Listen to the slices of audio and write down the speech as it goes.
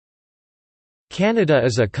Canada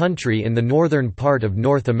is a country in the northern part of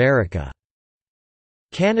North America.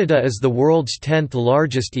 Canada is the world's 10th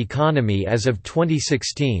largest economy as of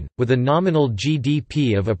 2016, with a nominal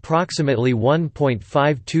GDP of approximately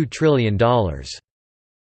 $1.52 trillion.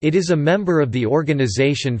 It is a member of the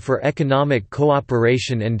Organization for Economic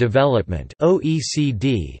Cooperation and Development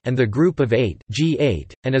 (OECD) and the Group of Eight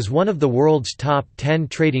 (G8), and is one of the world's top 10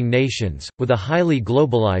 trading nations, with a highly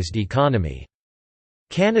globalized economy.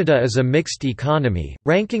 Canada is a mixed economy,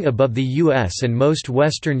 ranking above the US and most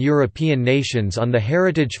Western European nations on the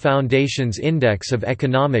Heritage Foundation's Index of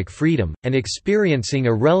Economic Freedom, and experiencing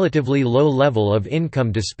a relatively low level of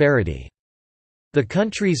income disparity. The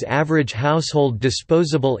country's average household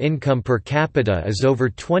disposable income per capita is over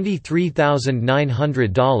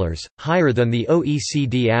 $23,900, higher than the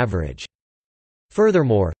OECD average.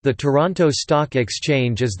 Furthermore, the Toronto Stock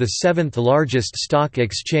Exchange is the seventh largest stock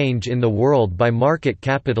exchange in the world by market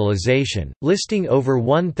capitalization, listing over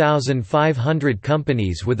 1,500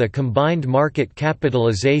 companies with a combined market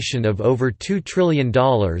capitalization of over $2 trillion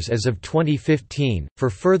as of 2015. For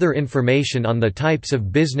further information on the types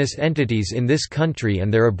of business entities in this country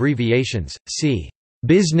and their abbreviations, see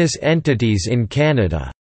Business entities in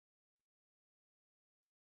Canada.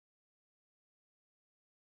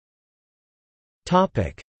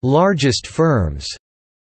 Largest firms.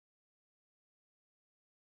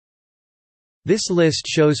 This list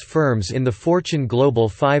shows firms in the Fortune Global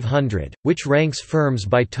 500, which ranks firms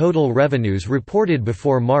by total revenues reported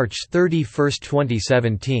before March 31,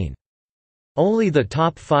 2017. Only the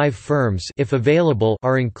top 5 firms, if available,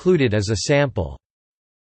 are included as a sample.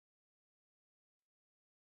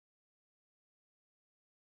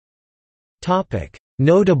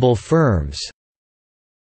 Notable firms.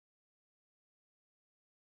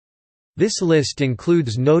 This list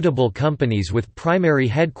includes notable companies with primary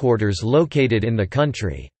headquarters located in the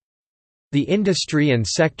country. The industry and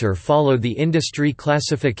sector follow the industry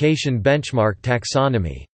classification benchmark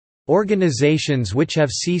taxonomy. Organizations which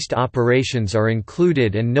have ceased operations are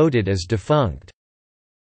included and noted as defunct.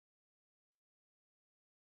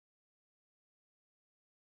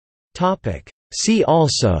 See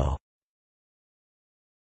also: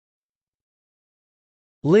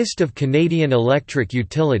 List of Canadian electric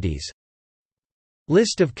utilities,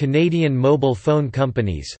 List of Canadian mobile phone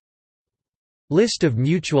companies, List of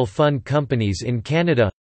mutual fund companies in Canada,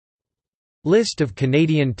 List of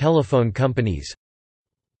Canadian telephone companies,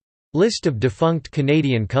 List of defunct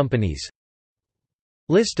Canadian companies,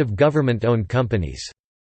 List of government-owned companies.